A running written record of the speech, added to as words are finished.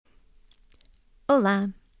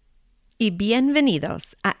Hola y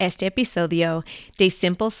bienvenidos a este episodio de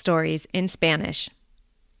Simple Stories in Spanish.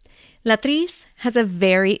 Latrice has a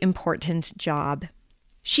very important job.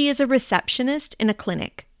 She is a receptionist in a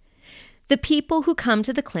clinic. The people who come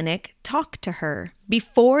to the clinic talk to her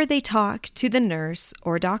before they talk to the nurse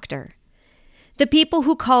or doctor. The people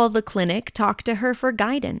who call the clinic talk to her for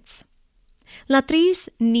guidance. Latrice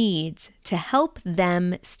needs to help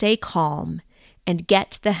them stay calm and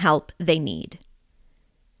get the help they need.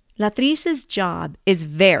 Latrice's job is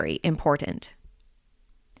very important.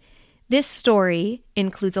 This story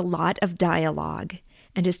includes a lot of dialogue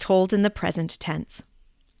and is told in the present tense.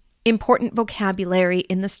 Important vocabulary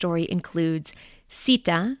in the story includes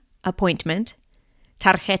cita, appointment,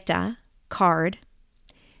 tarjeta, card,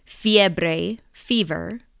 fiebre,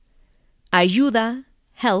 fever, ayuda,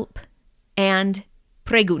 help, and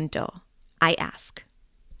pregunto, I ask.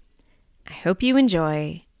 I hope you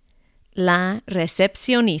enjoy La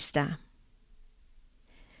recepcionista.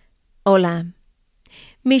 Hola,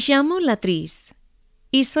 me llamo Latrice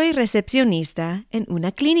y soy recepcionista en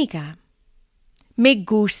una clínica. Me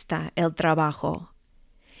gusta el trabajo.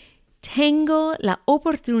 Tengo la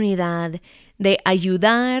oportunidad de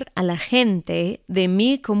ayudar a la gente de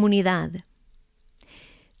mi comunidad.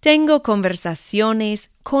 Tengo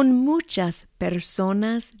conversaciones con muchas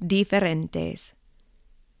personas diferentes.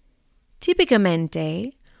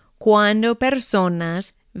 Típicamente, cuando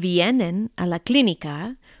personas vienen a la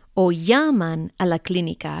clínica o llaman a la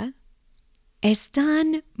clínica,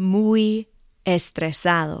 están muy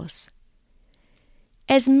estresados.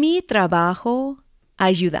 Es mi trabajo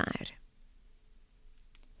ayudar.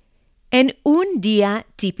 En un día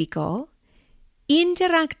típico,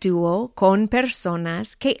 interactúo con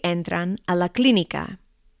personas que entran a la clínica.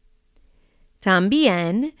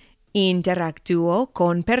 También interactúo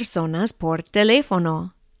con personas por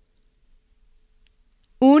teléfono.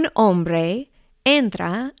 Un hombre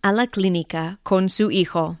entra a la clínica con su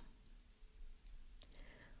hijo.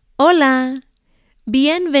 Hola,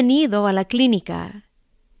 bienvenido a la clínica.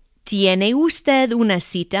 ¿Tiene usted una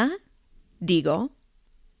cita? Digo.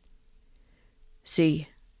 Sí.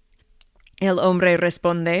 El hombre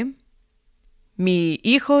responde. Mi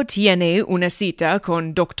hijo tiene una cita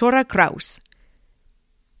con doctora Kraus.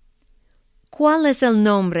 ¿Cuál es el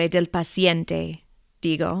nombre del paciente?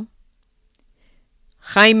 Digo.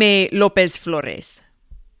 Jaime López Flores.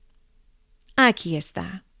 Aquí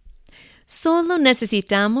está. Solo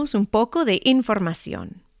necesitamos un poco de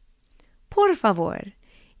información. Por favor,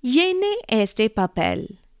 llene este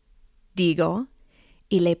papel. Digo,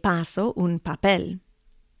 y le paso un papel.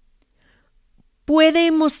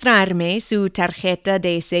 ¿Puede mostrarme su tarjeta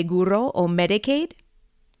de seguro o Medicaid?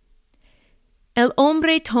 El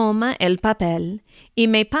hombre toma el papel y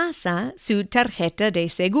me pasa su tarjeta de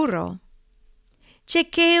seguro.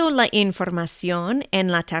 Chequeo la información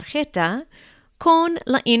en la tarjeta con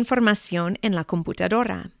la información en la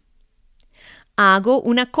computadora. Hago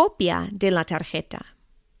una copia de la tarjeta.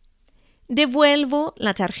 Devuelvo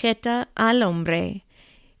la tarjeta al hombre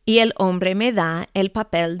y el hombre me da el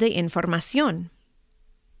papel de información.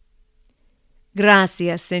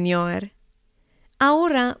 Gracias, señor.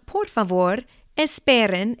 Ahora, por favor,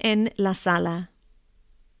 esperen en la sala.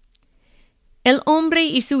 El hombre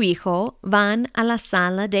y su hijo van a la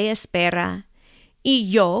sala de espera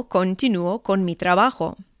y yo continúo con mi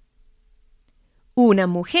trabajo. Una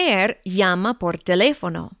mujer llama por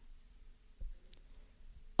teléfono.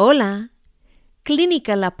 Hola,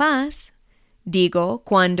 Clínica La Paz, digo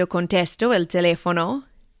cuando contesto el teléfono.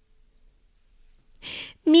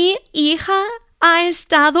 Mi hija ha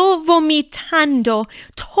estado vomitando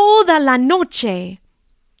toda la noche.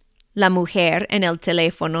 La mujer en el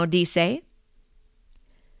teléfono dice.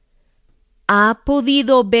 ¿Ha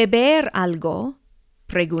podido beber algo?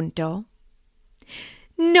 Preguntó.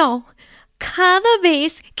 No, cada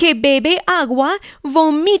vez que bebe agua,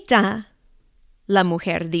 vomita. La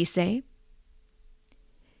mujer dice.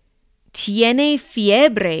 ¿Tiene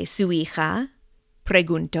fiebre su hija?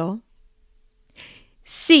 Preguntó.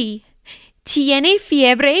 Sí, tiene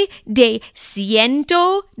fiebre de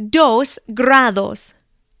 102 grados.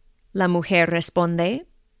 La mujer responde.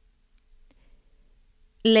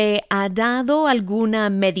 ¿Le ha dado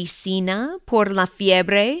alguna medicina por la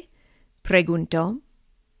fiebre? Preguntó.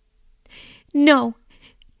 No,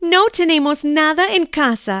 no tenemos nada en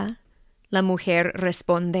casa. La mujer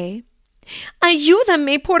responde.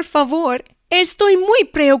 Ayúdame, por favor. Estoy muy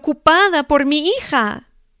preocupada por mi hija.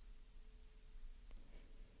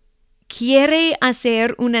 ¿Quiere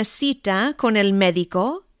hacer una cita con el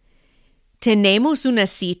médico? Tenemos una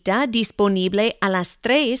cita disponible a las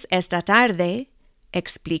 3 esta tarde,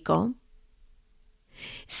 explicó.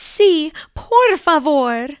 Sí, por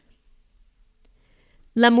favor.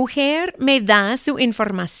 La mujer me da su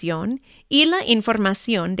información y la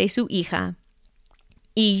información de su hija.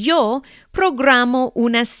 Y yo programo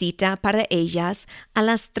una cita para ellas a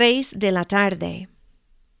las 3 de la tarde.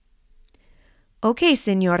 Ok,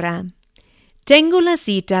 señora. Tengo la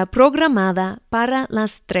cita programada para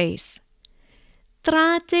las 3.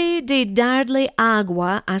 Trate de darle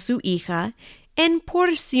agua a su hija en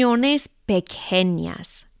porciones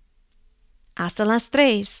pequeñas. Hasta las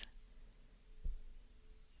 3.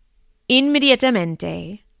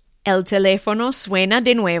 Inmediatamente, el teléfono suena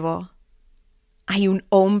de nuevo. Hay un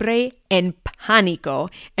hombre en pánico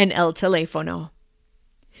en el teléfono.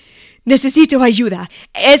 Necesito ayuda.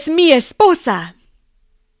 Es mi esposa.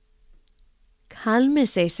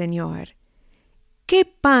 Cálmese, señor. ¿Qué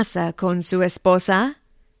pasa con su esposa?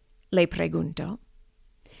 Le pregunto.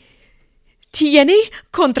 Tiene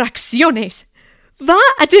contracciones. ¡Va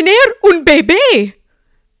a tener un bebé!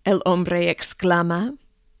 El hombre exclama.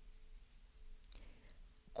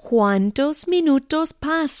 ¿Cuántos minutos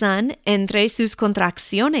pasan entre sus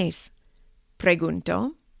contracciones?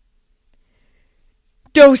 Pregunto.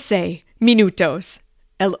 12 minutos,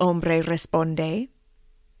 el hombre responde.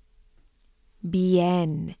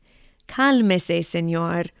 Bien, cálmese,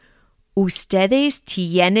 señor. Ustedes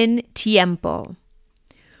tienen tiempo.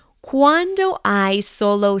 Cuando hay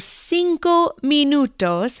solo 5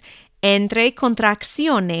 minutos entre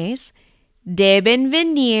contracciones, deben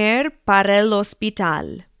venir para el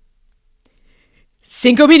hospital.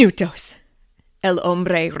 5 minutos, el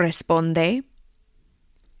hombre responde.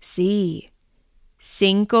 Sí,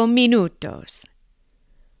 5 minutos.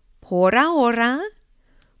 Por ahora,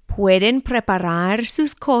 pueden preparar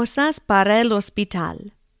sus cosas para el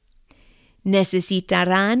hospital.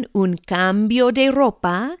 Necesitarán un cambio de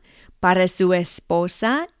ropa para su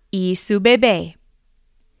esposa y su bebé.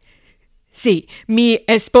 Sí, mi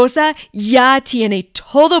esposa ya tiene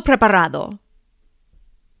todo preparado.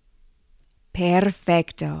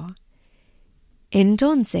 Perfecto.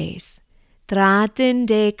 Entonces, traten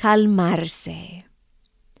de calmarse.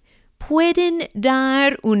 Pueden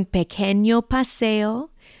dar un pequeño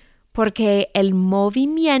paseo porque el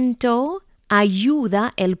movimiento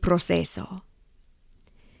ayuda el proceso.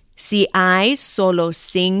 Si hay solo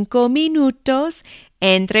 5 minutos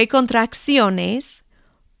entre contracciones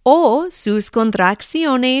o sus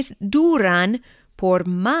contracciones duran por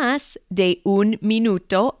más de 1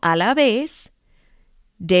 minuto a la vez,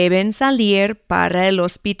 deben salir para el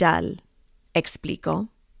hospital, explicó.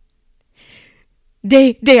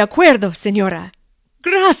 De acuerdo, señora.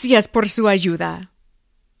 Gracias por su ayuda.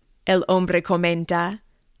 El hombre comenta.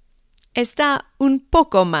 Está un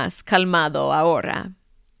poco más calmado ahora.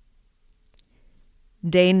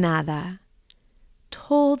 De nada.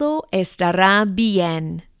 Todo estará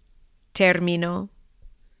bien. Terminó.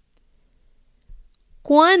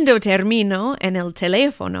 Cuando termino en el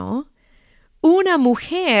teléfono, una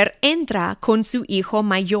mujer entra con su hijo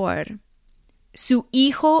mayor. Su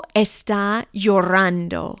hijo está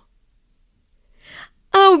llorando.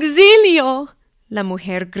 ¡Auxilio! La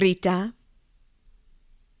mujer grita.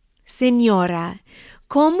 Señora,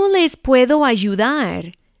 ¿cómo les puedo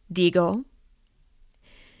ayudar? Digo.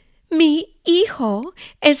 Mi hijo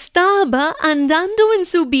estaba andando en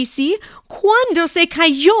su bici cuando se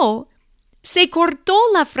cayó. Se cortó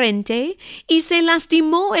la frente y se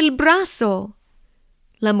lastimó el brazo.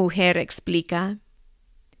 La mujer explica.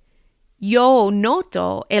 Yo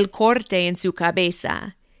noto el corte en su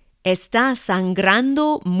cabeza. Está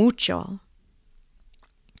sangrando mucho.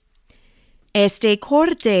 Este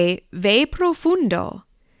corte ve profundo.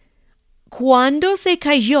 ¿Cuándo se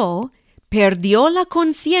cayó, perdió la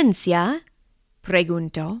conciencia?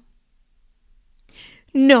 Preguntó.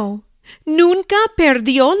 No, nunca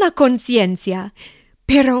perdió la conciencia,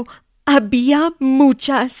 pero había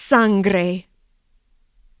mucha sangre.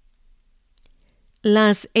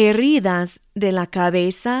 Las heridas de la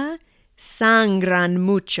cabeza sangran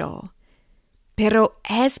mucho, pero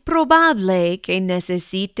es probable que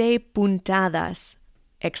necesite puntadas,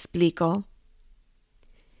 explicó.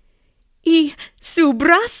 ¿Y su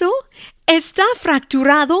brazo está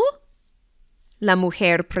fracturado? La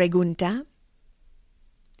mujer pregunta.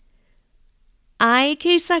 Hay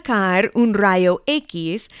que sacar un rayo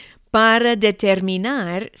X para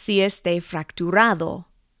determinar si esté fracturado,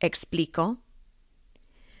 explicó.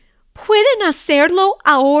 ¿Pueden hacerlo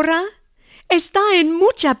ahora? Está en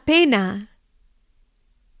mucha pena.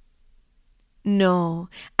 No,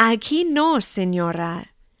 aquí no,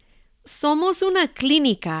 señora. Somos una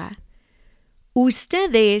clínica.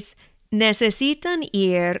 Ustedes necesitan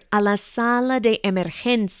ir a la sala de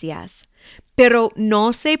emergencias pero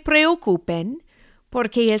no se preocupen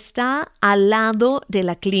porque está al lado de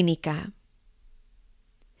la clínica.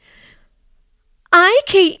 ¿Hay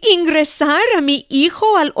que ingresar a mi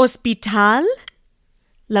hijo al hospital?,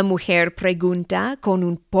 la mujer pregunta con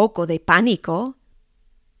un poco de pánico.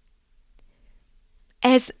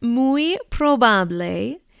 Es muy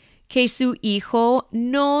probable que su hijo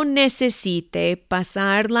no necesite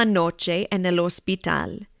pasar la noche en el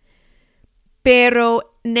hospital,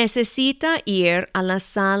 pero necesita ir a la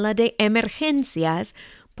sala de emergencias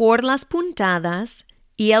por las puntadas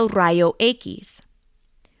y el rayo X.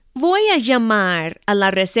 Voy a llamar a la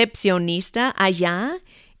recepcionista allá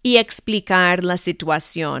y explicar la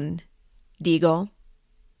situación, digo.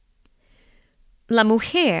 La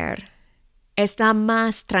mujer está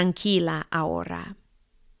más tranquila ahora.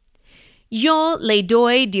 Yo le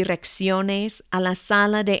doy direcciones a la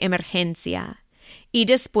sala de emergencia y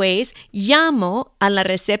después llamo a la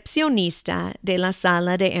recepcionista de la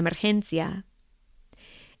sala de emergencia.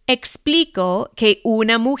 Explico que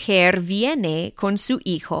una mujer viene con su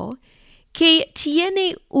hijo que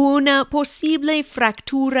tiene una posible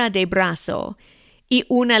fractura de brazo y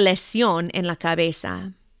una lesión en la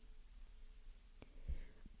cabeza.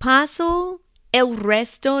 Paso el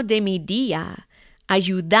resto de mi día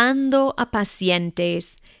ayudando a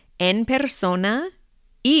pacientes en persona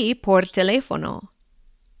y por teléfono.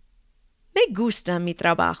 Me gusta mi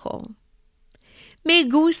trabajo. Me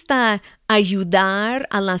gusta ayudar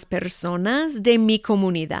a las personas de mi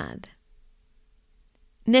comunidad.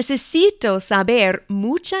 Necesito saber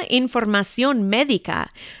mucha información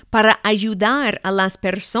médica para ayudar a las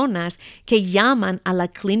personas que llaman a la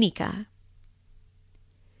clínica.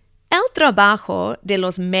 El trabajo de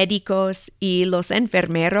los médicos y los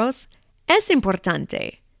enfermeros es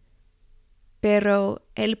importante, pero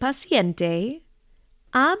el paciente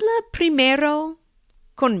habla primero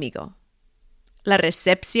conmigo, la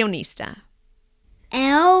recepcionista.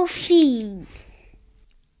 El fin.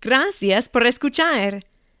 Gracias por escuchar.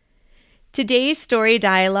 Today's story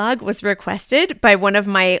dialogue was requested by one of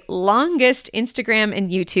my longest Instagram and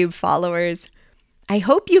YouTube followers. I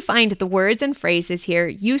hope you find the words and phrases here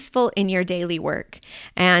useful in your daily work,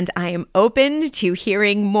 and I am open to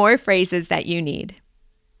hearing more phrases that you need.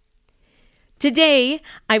 Today,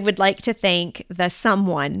 I would like to thank the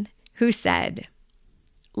someone who said,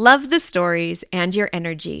 "Love the stories and your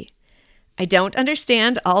energy. I don't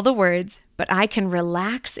understand all the words, but I can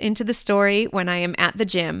relax into the story when I am at the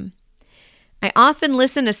gym. I often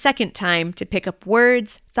listen a second time to pick up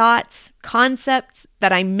words, thoughts, concepts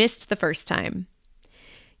that I missed the first time.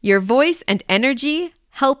 Your voice and energy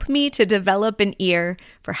help me to develop an ear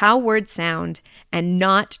for how words sound and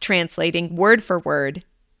not translating word for word,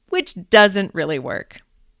 which doesn't really work.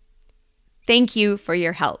 Thank you for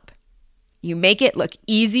your help. You make it look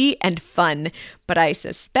easy and fun, but I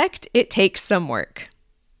suspect it takes some work.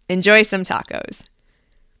 Enjoy some tacos."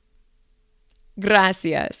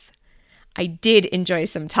 Gracias. I did enjoy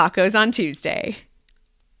some tacos on Tuesday.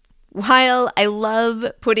 While I love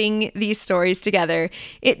putting these stories together,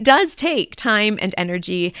 it does take time and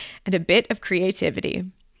energy and a bit of creativity,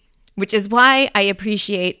 which is why I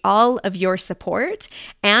appreciate all of your support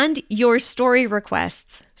and your story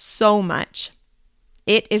requests so much.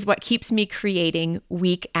 It is what keeps me creating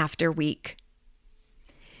week after week.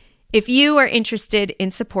 If you are interested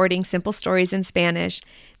in supporting Simple Stories in Spanish,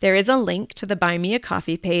 there is a link to the Buy Me a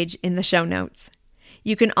Coffee page in the show notes.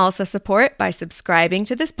 You can also support by subscribing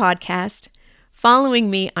to this podcast, following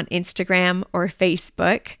me on Instagram or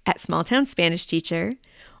Facebook at Small Town Spanish Teacher,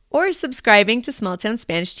 or subscribing to Small Town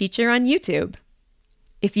Spanish Teacher on YouTube.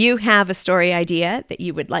 If you have a story idea that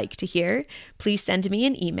you would like to hear, please send me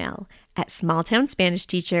an email at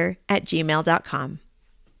smalltownspanishteacher@gmail.com.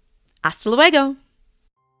 Hasta luego!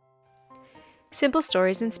 Simple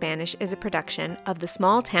Stories in Spanish is a production of the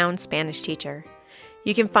Small Town Spanish Teacher.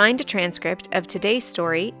 You can find a transcript of today's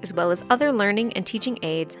story as well as other learning and teaching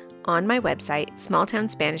aids on my website,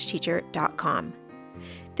 smalltownspanishteacher.com.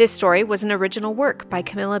 This story was an original work by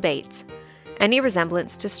Camilla Bates. Any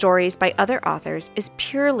resemblance to stories by other authors is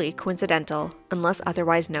purely coincidental unless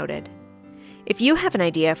otherwise noted. If you have an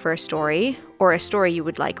idea for a story or a story you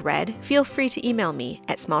would like read, feel free to email me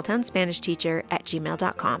at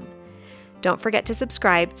smalltownspanishteacher@gmail.com. Don't forget to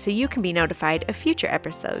subscribe so you can be notified of future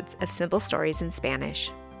episodes of Simple Stories in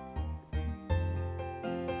Spanish.